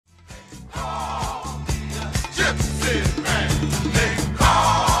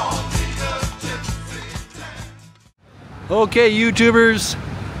Okay, YouTubers,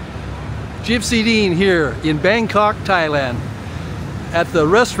 Gipsy Dean here in Bangkok, Thailand at the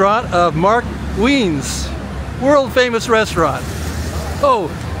restaurant of Mark Wiens, world famous restaurant. Oh,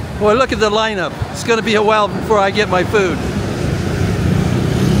 boy, look at the lineup. It's going to be a while before I get my food.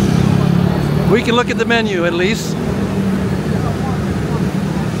 We can look at the menu at least.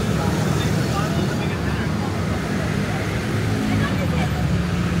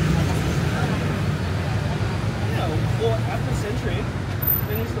 After Century,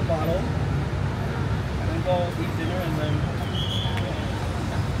 finish the bottle, and then go eat dinner, and then...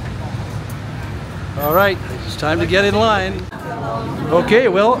 All right, it's time to get in line. Okay,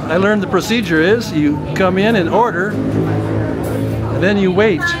 well, I learned the procedure is you come in and order, and then you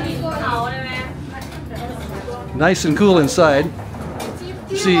wait. Nice and cool inside.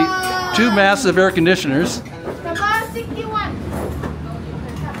 You see two massive air conditioners.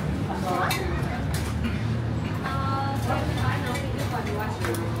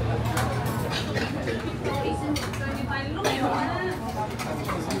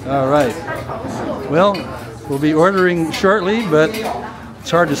 All right. Well, we'll be ordering shortly, but it's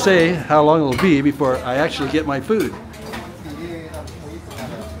hard to say how long it'll be before I actually get my food.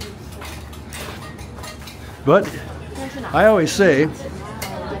 But I always say,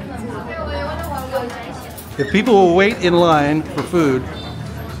 if people will wait in line for food,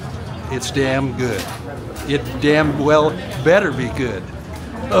 it's damn good. It damn well better be good.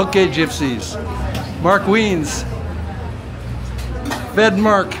 Okay, gypsies. Mark Wiens. Phed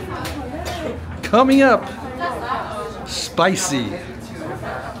Mark, coming up, spicy.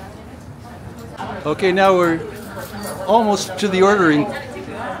 Okay, now we're almost to the ordering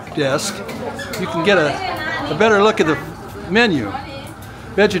desk. You can get a better look at the menu.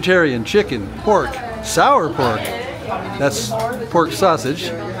 Vegetarian, chicken, pork, sour pork, that's pork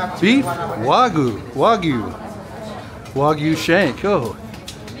sausage, beef, wagyu shank. Oh,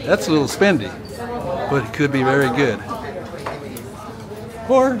 that's a little spendy, but it could be very good.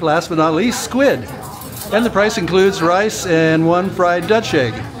 Or, last but not least, squid. And the price includes rice and one fried Dutch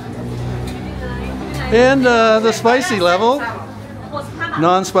egg. And the spicy level,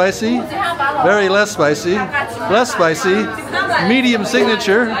 non-spicy, very less spicy, medium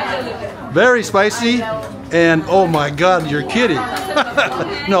signature, very spicy, and oh my God, you're kidding.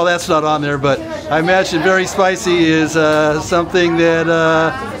 No, that's not on there, but I imagine very spicy is something that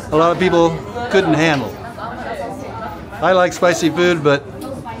a lot of people couldn't handle. I like spicy food, but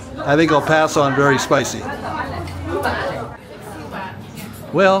I think I'll pass on very spicy.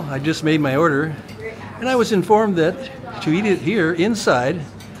 Well, I just made my order, and I was informed that to eat it here inside,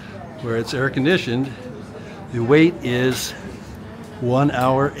 where it's air conditioned, the wait is 1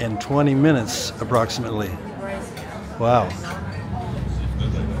 hour and 20 minutes approximately. Wow.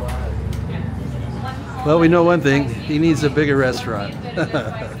 Well, we know one thing, he needs a bigger restaurant.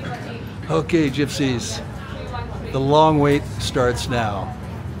 Okay, gypsies, the long wait starts now.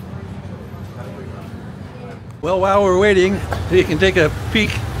 Well, while we're waiting, you can take a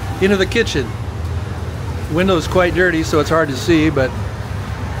peek into the kitchen. The window's quite dirty, so it's hard to see, but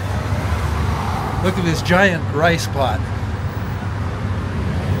look at this giant rice pot.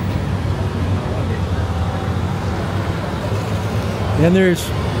 And there's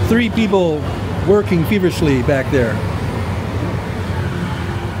 3 people working feverishly back there.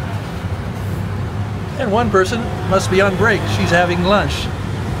 And one person must be on break. She's having lunch.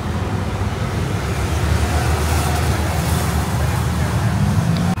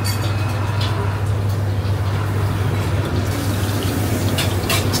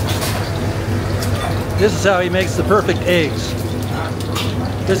 This is how he makes the perfect eggs.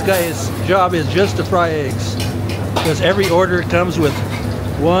 This guy's job is just to fry eggs, because every order comes with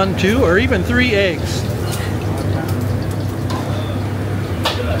 1, 2, or even 3 eggs.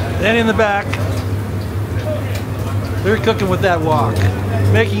 Then in the back, they're cooking with that wok,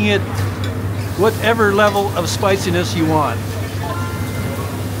 making it whatever level of spiciness you want.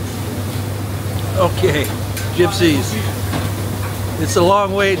 Okay, gypsies, it's a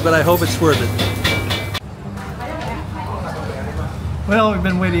long wait, but I hope it's worth it. Well, we've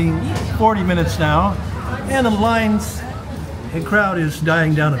been waiting 40 minutes now, and the lines and crowd is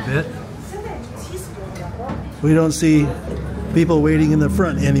dying down a bit. We don't see people waiting in the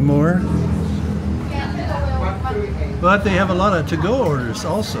front anymore. But they have a lot of to-go orders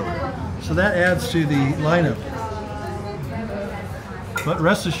also, so that adds to the lineup. But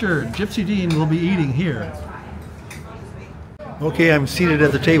rest assured, Gipsy Dean will be eating here. Okay, I'm seated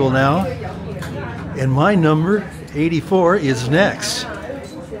at the table now, and my number 84 is next.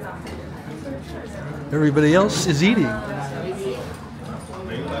 Everybody else is eating.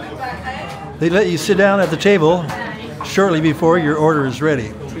 They let you sit down at the table, shortly before your order is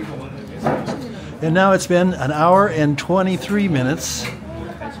ready. And now it's been an hour and 23 minutes.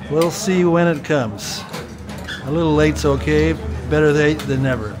 We'll see when it comes. A little late's okay, better late than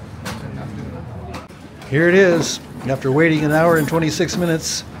never. Here it is. After waiting an hour and 26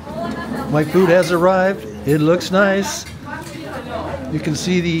 minutes, my food has arrived. It looks nice. You can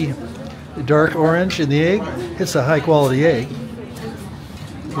see the dark orange in the egg. It's a high quality egg.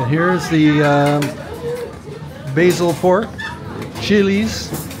 And here's the basil pork, chilies,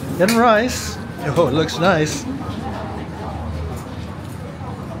 and rice. Oh, it looks nice.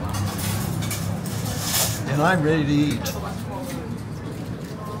 And I'm ready to eat.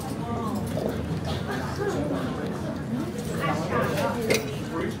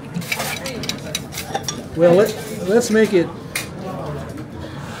 Well, let's make it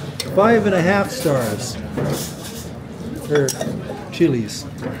 5.5 stars for chilies,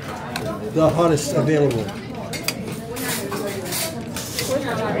 the hottest available.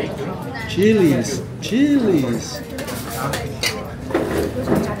 Chilies, chilies.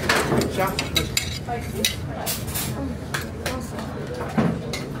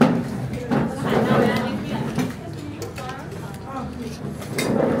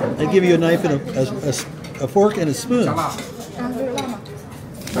 They give you a knife and a fork and a spoon.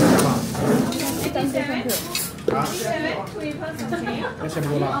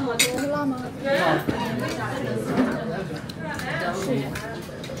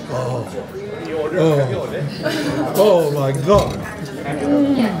 Oh my God.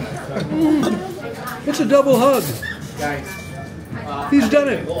 It's a double hug. He's done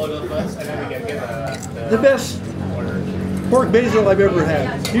it. The best pork basil I've ever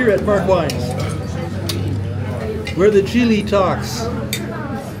had here at Mark Wiens, where the chili talks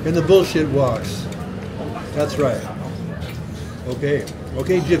and the bullshit walks. That's right. Okay,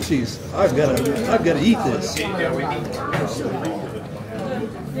 gypsies, I've got to eat this.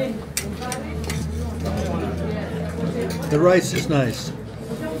 The rice is nice.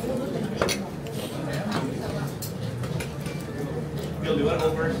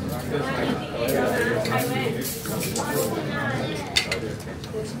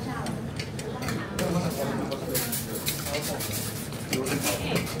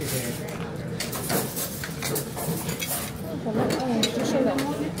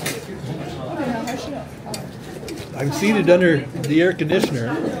 I'm seated under the air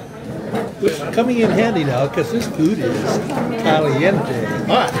conditioner, which is coming in handy now because this food is caliente,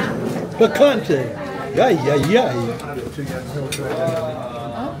 hot, picante, yay, yay, yay.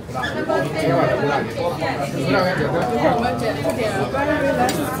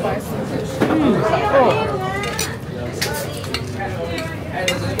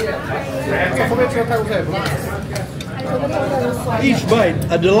 Each bite,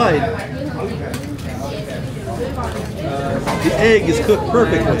 a delight. The egg is cooked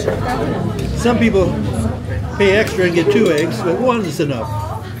perfectly. Some people pay extra and get 2 eggs, but 1 is enough.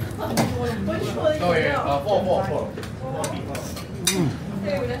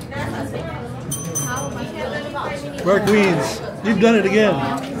 Mark Wiens, you've done it again.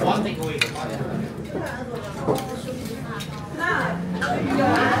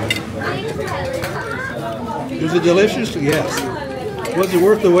 Was it delicious? Yes. Was it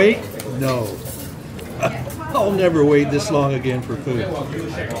worth the wait? No. I'll never wait this long again for food.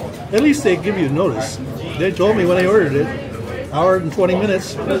 At least they give you notice. They told me when I ordered it, hour and 20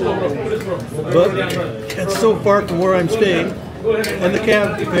 minutes. But it's so far from where I'm staying and the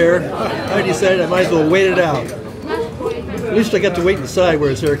cab fare, I decided I might as well wait it out. At least I got to wait inside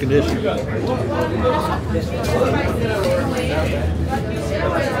where it's air conditioned.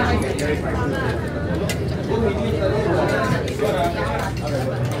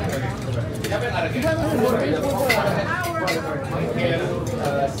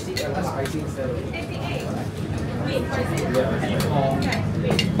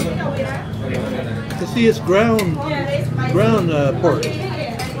 You see, it's ground pork.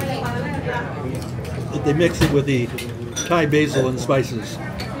 They mix it with the Thai basil and spices.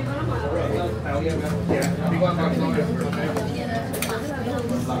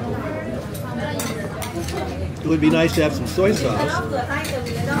 It would be nice to have some soy sauce.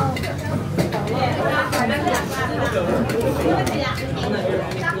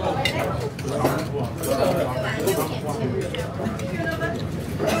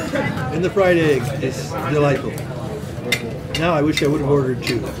 And the fried egg is delightful. Now I wish I would have ordered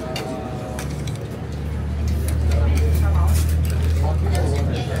 2.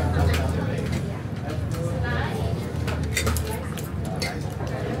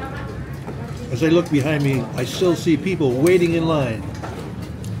 As I look behind me, I still see people waiting in line.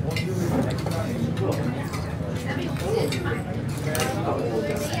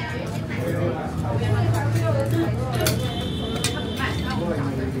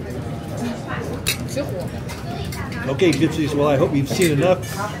 Okay, Gypsies, well, I hope you've seen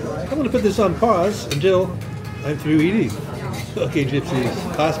enough. I'm going to put this on pause until I'm through eating. Okay, Gypsies,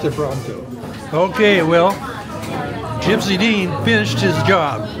 hasta pronto. Okay, well, Gipsy Dean finished his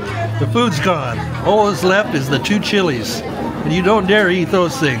job. The food's gone. All that's left is the 2 chilies. And you don't dare eat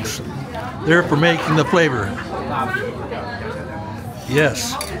those things. They're for making the flavor.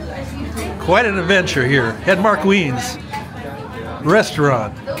 Yes. Quite an adventure here. Phed Mark Wiens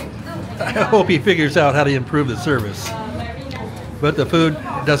restaurant. I hope he figures out how to improve the service. But the food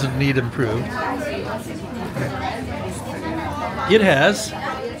doesn't need improved. It has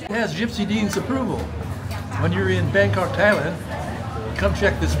Gipsy Dean's approval. When you're in Bangkok, Thailand, come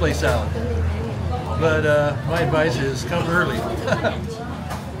check this place out. But my advice is come early.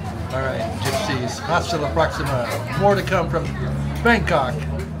 All right, Gypsies, hasta la próxima. More to come from Bangkok.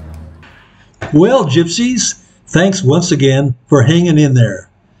 Well, Gypsies, thanks once again for hanging in there.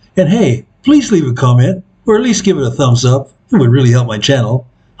 And hey, please leave a comment, or at least give it a thumbs up. It would really help my channel.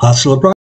 Hasta la próxima.